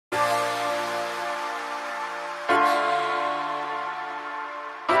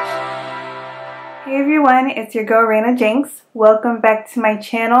Hey everyone, it's your girl Raina Jinx. Welcome back to my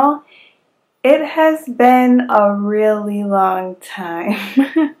channel. It has been a really long time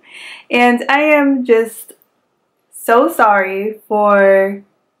and I am just so sorry for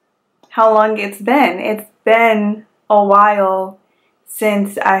how long it's been. It's been a while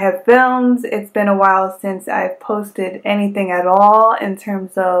since I have filmed. It's been a while since I've posted anything at all in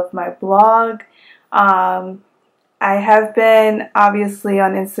terms of my blog. I have been obviously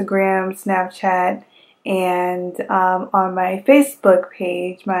on Instagram, Snapchat, and on my Facebook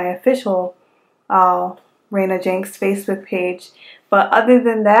page, my official Raina Jinx Facebook page. But other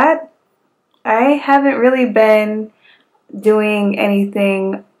than that, I haven't really been doing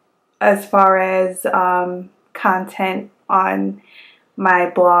anything as far as content on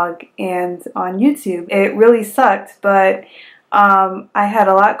my blog and on YouTube. It really sucked, but I had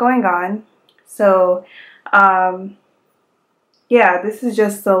a lot going on. So yeah, this is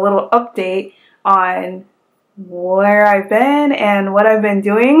just a little update on where I've been and what I've been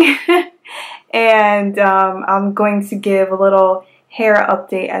doing. And I'm going to give a little hair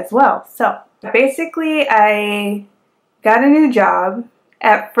update as well. So basically I got a new job.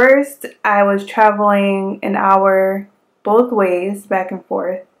 At first I was traveling an hour both ways back and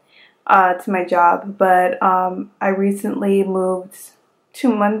forth to my job, but I recently moved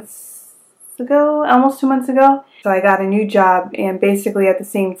 2 months ago, almost 2 months ago. So I got a new job, and basically at the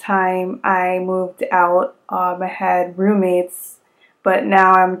same time I moved out. I had roommates, but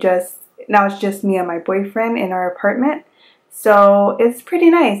now it's just me and my boyfriend in our apartment. So it's pretty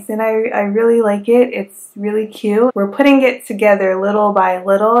nice and I really like it. It's really cute. We're putting it together little by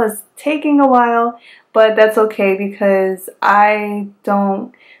little. It's taking a while, but that's okay because I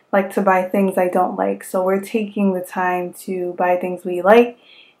don't like to buy things I don't like. So we're taking the time to buy things we like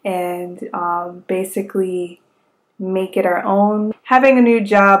and basically make it our own. Having a new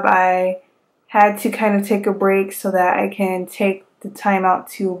job, I had to kind of take a break so that I can take the time out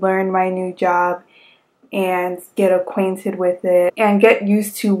to learn my new job and get acquainted with it and get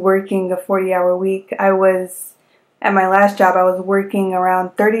used to working a 40-hour week. At my last job, I was working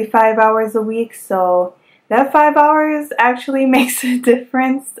around 35 hours a week, so that 5 hours actually makes a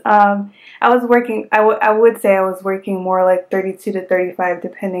difference. I would say I was working more like 32 to 35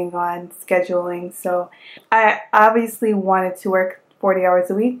 depending on scheduling. So I obviously wanted to work 40 hours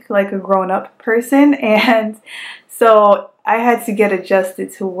a week like a grown-up person, and so I had to get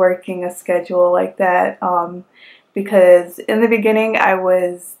adjusted to working a schedule like that because in the beginning I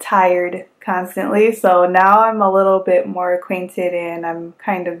was tired constantly. So now I'm a little bit more acquainted and I'm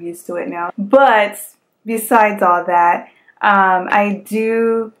kind of used to it now. But besides all that, I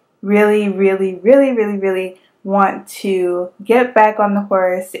do really want to get back on the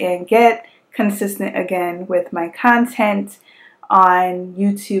horse and get consistent again with my content on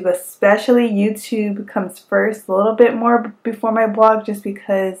YouTube. Especially YouTube comes first, a little bit more before my blog, just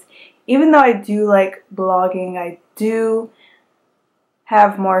because even though I do like blogging, I do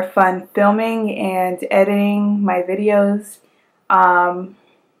have more fun filming and editing my videos.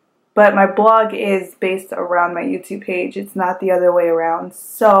 But my blog is based around my YouTube page. It's not the other way around.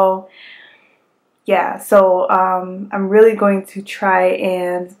 So yeah, so I'm really going to try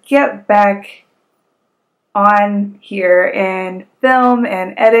and get back on here and film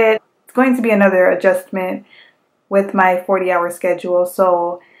and edit. It's going to be another adjustment with my 40-hour schedule.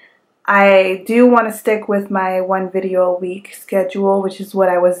 So I do want to stick with my 1 video a week schedule, which is what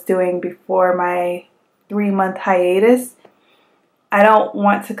I was doing before my 3-month hiatus. I don't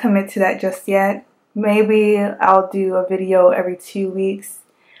want to commit to that just yet. Maybe I'll do a video every 2 weeks.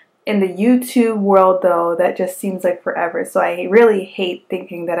 In the YouTube world though, that just seems like forever. So I really hate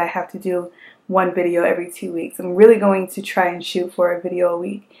thinking that I have to do 1 video every 2 weeks. I'm really going to try and shoot for a video a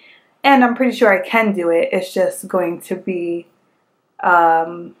week. And I'm pretty sure I can do it. It's just going to be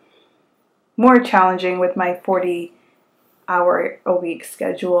more challenging with my 40-hour a week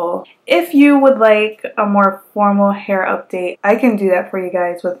schedule. If you would like a more formal hair update, I can do that for you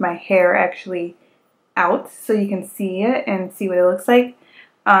guys with my hair actually out so you can see it and see what it looks like.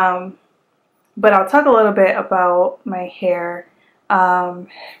 But I'll talk a little bit about my hair.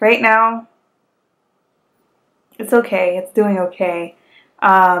 Right now, it's okay. It's doing okay.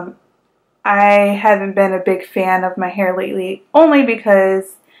 I haven't been a big fan of my hair lately, only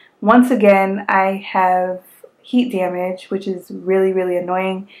because once again I have heat damage, which is really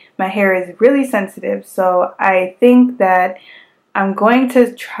annoying. My hair is really sensitive, so I think that I'm going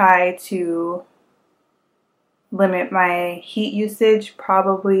to try to limit my heat usage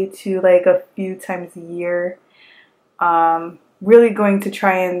probably to like a few times a year. Really going to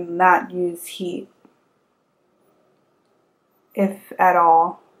try and not use heat, if at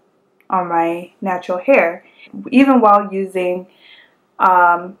all. on my natural hair, even while using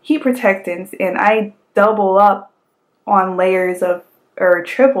heat protectants. And I double up on layers of, or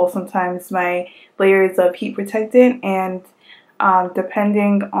triple sometimes, my layers of heat protectant, and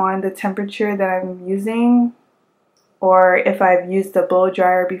depending on the temperature that I'm using, or if I've used a blow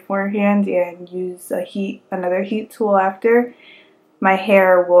dryer beforehand and use another heat tool after, my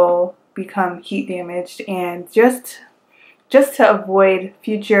hair will become heat damaged. And just to avoid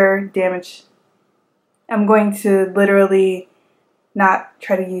future damage, I'm going to literally not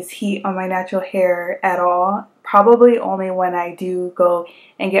try to use heat on my natural hair at all. Probably only when I do go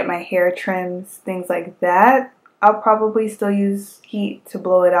and get my hair trims, things like that. I'll probably still use heat to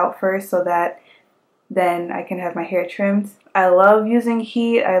blow it out first so that then I can have my hair trimmed. I love using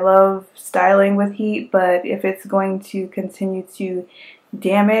heat. I love styling with heat, but if it's going to continue to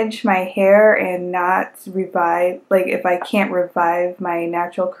damage my hair and not revive, like if I can't revive my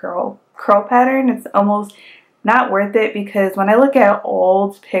natural curl pattern, it's almost not worth it. Because when I look at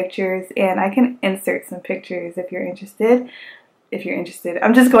old pictures, and I can insert some pictures if you're interested.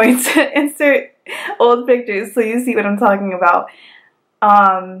 I'm just going to insert old pictures so you see what I'm talking about.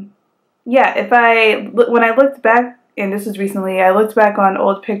 Yeah, when I looked back, and this was recently, I looked back on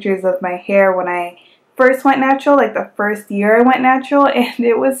old pictures of my hair when I first went natural, like the first year I went natural, and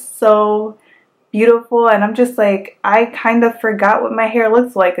it was so beautiful. And I'm just like, I kind of forgot what my hair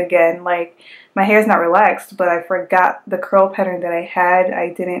looks like again. Like, my hair's not relaxed, but I forgot the curl pattern that I had.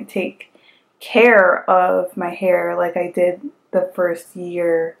 I didn't take care of my hair like I did the first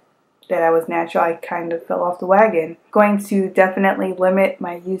year that I was natural. I kind of fell off the wagon. Going to definitely limit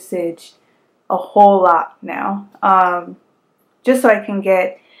my usage a whole lot now, just so I can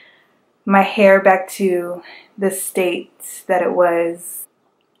get my hair back to the state that it was.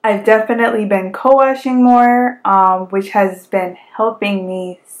 I've definitely been co-washing more, which has been helping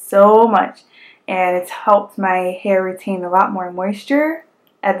me so much, and it's helped my hair retain a lot more moisture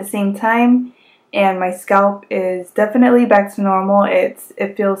at the same time. And my scalp is definitely back to normal. It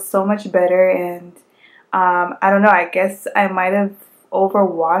feels so much better, and I don't know, I guess I might have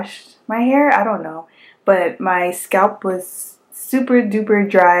overwashed my hair, I don't know, but my scalp was super duper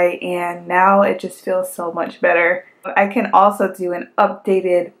dry, and now it just feels so much better. I can also do an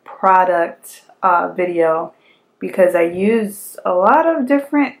updated product video, because I use a lot of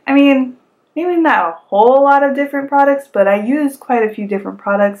different, I mean, maybe not a whole lot of different products, but I use quite a few different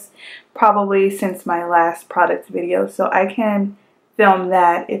products probably since my last product video, so I can film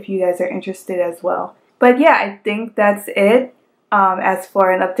that if you guys are interested as well. But yeah, I think that's it as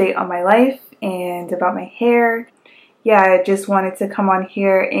for an update on my life and about my hair. Yeah, I just wanted to come on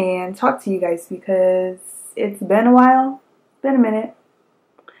here and talk to you guys because it's been a while, it's been a minute,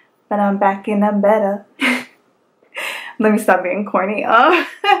 but I'm back and I'm better. Let me stop being corny.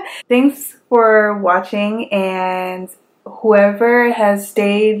 Thanks for watching, and whoever has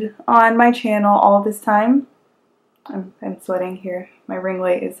stayed on my channel all this time, I'm sweating here, my ring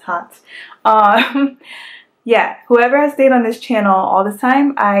light is hot. Yeah, whoever has stayed on this channel all this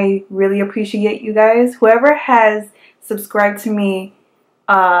time, I really appreciate you guys. Whoever has subscribed to me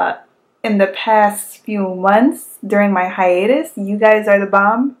in the past few months during my hiatus, you guys are the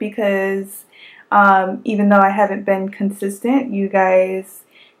bomb, because even though I haven't been consistent, you guys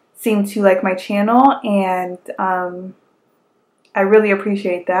seem to like my channel, and I really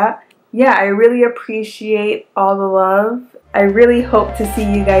appreciate that. Yeah, I really appreciate all the love. I really hope to see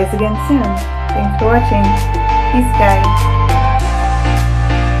you guys again soon. Thanks for watching. Peace, guys.